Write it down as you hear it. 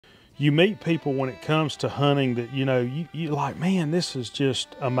you meet people when it comes to hunting that, you know, you like, man, this is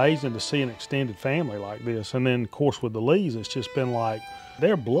just amazing to see an extended family like this. And then, of course, with the Lees, it's just been like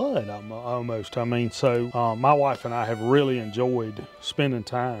their blood almost. I mean, so my wife and I have really enjoyed spending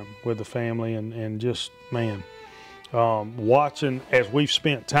time with the family and just, man, watching, as we've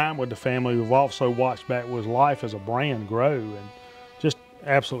spent time with the family, we've also watched Backwoods Life as a brand grow, and just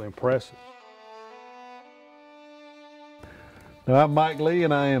absolutely impressive. Now, I'm Mike Lee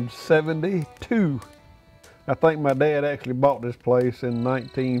and I am 72. I think my dad actually bought this place in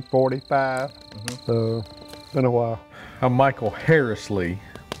 1945, so it's been a while. I'm Michael Harris Lee,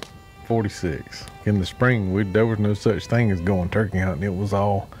 46. In the spring, there was no such thing as going turkey hunting. It was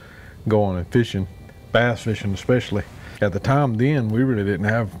all going and fishing, bass fishing especially. At the time then, we really didn't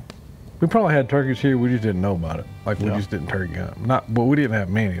have, we probably had turkeys here, we just didn't know about it. Like we just didn't turkey hunt. But we didn't have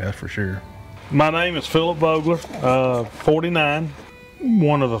many, that's for sure. My name is Philip Vogler, 49.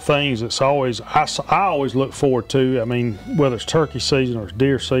 One of the things that's always, I always look forward to, I mean, whether it's turkey season or it's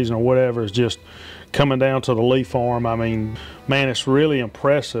deer season or whatever, is just coming down to the Lee farm. I mean, man, it's really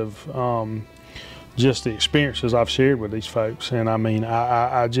impressive, just the experiences I've shared with these folks. And I mean,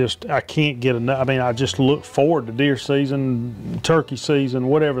 I can't get enough. I mean, I just look forward to deer season, turkey season,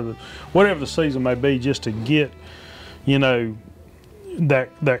 whatever the season may be, just to get, you know,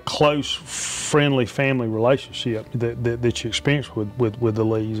 that close, friendly family relationship that you experience with the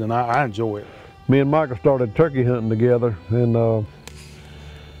Lees, and I enjoy it. Me and Michael started turkey hunting together, and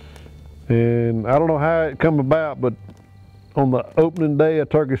I don't know how it come about, but on the opening day of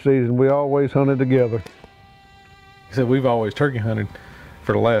turkey season, we always hunted together. He said we've always turkey hunted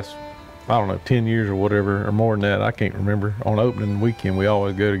for the last, I don't know, 10 years or whatever, or more than that, I can't remember. On opening weekend, we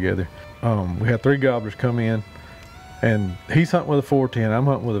always go together. We had 3 gobblers come in, and he's hunting with a 410. I'm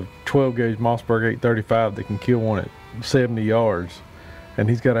hunting with a 12 gauge Mossberg 835 that can kill one at 70 yards. And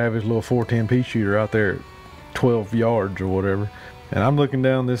he's got to have his little 410 pea shooter out there at 12 yards or whatever. And I'm looking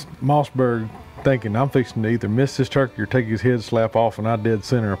down this Mossberg thinking I'm fixing to either miss this turkey or take his head slap off, and I dead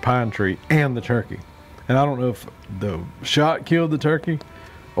center a pine tree and the turkey. And I don't know if the shot killed the turkey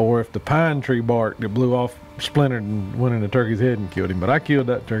or if the pine tree bark that blew off splintered and went in the turkey's head and killed him. But I killed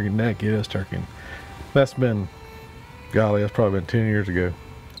that turkey and that killed this turkey. That's been, golly, that's probably been 10 years ago.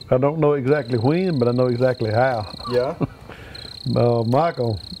 I don't know exactly when, but I know exactly how. Yeah.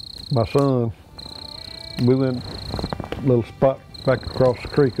 Michael, my son, we went a little spot back across the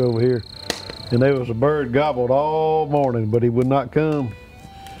creek over here, and there was a bird gobbled all morning, but he would not come.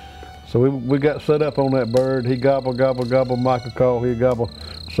 So we got set up on that bird. He gobbled, gobbled, gobbled. Michael called, he gobbled.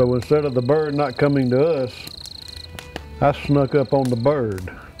 So instead of the bird not coming to us, I snuck up on the bird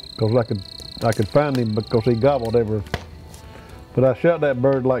because I could find him because he gobbled every. But I shot that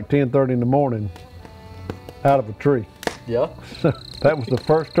bird like 10:30 in the morning out of a tree. Yeah. That was the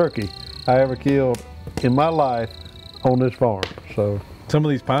first turkey I ever killed in my life on this farm. So some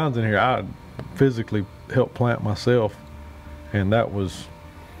of these pines in here I physically helped plant myself, and I was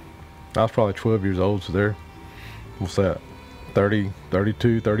probably 12 years old, so they're, what's that, 30,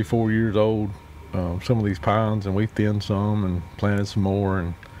 32, 34 years old. Some of these pines, and we thinned some and planted some more,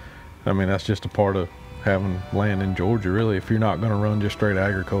 and I mean, that's just a part of having land in Georgia, really. If you're not going to run just straight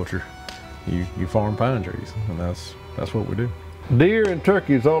agriculture, you farm pine trees, and that's what we do. Deer and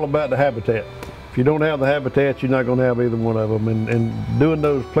turkey is all about the habitat. If you don't have the habitat, you're not going to have either one of them. And doing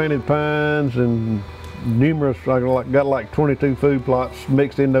those planted pines and numerous, I got like 22 food plots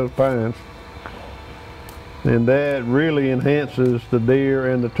mixed in those pines, and that really enhances the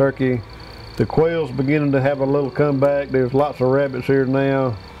deer and the turkey. The quail's beginning to have a little comeback. There's lots of rabbits here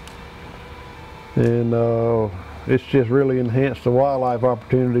now, and it's just really enhanced the wildlife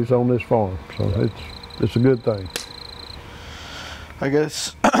opportunities on this farm. So it's a good thing. I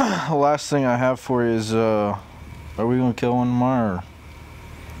guess the last thing I have for you is, are we going to kill one tomorrow?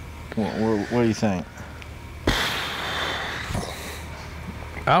 What do you think?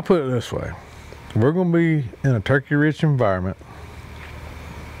 I'll put it this way. We're going to be in a turkey-rich environment.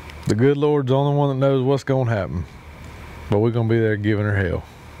 The good Lord's the only one that knows what's going to happen. But we're going to be there giving her hell.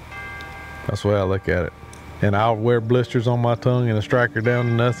 That's the way I look at it. And I'll wear blisters on my tongue and a striker down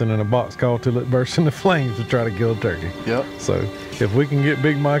to nothing and a box call till it bursts into flames to try to kill a turkey. Yep. So if we can get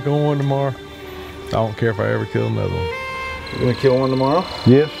Big Mike on one tomorrow, I don't care if I ever kill another one. You gonna kill one tomorrow?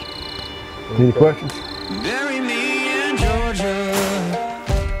 Yes. Any questions? Bury me in Georgia.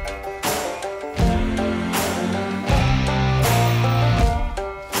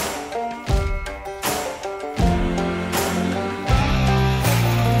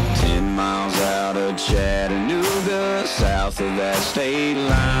 10 miles out of Chattanooga, south of that state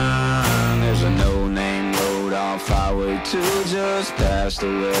line, there's a no-name road off highway 2 just past the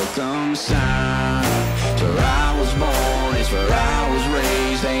welcome sign. It's where I was born, it's where I was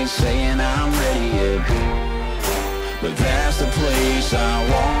raised. Ain't saying I'm ready yet, but that's the place I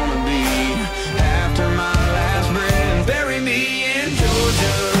wanna be. After my last breath, bury me in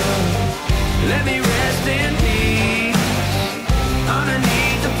Georgia. Let me rest in peace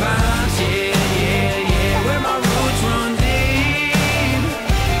underneath the pines, yeah, yeah, yeah, where my roots run deep.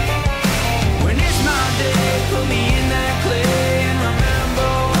 When it's my day, put me in that clay and remember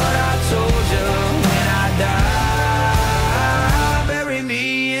what I told you when I die. Bury me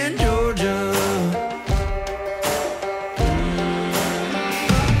in Georgia.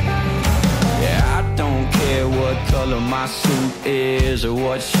 Yeah, I don't care what color my suit is or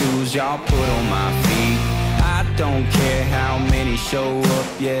what shoes y'all put on my feet. I don't care how many show up,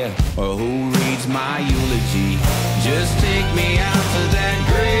 yeah, or who reads my eulogy. Just take me out to that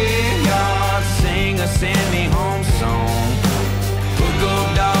graveyard, sing a send me home song. Put gold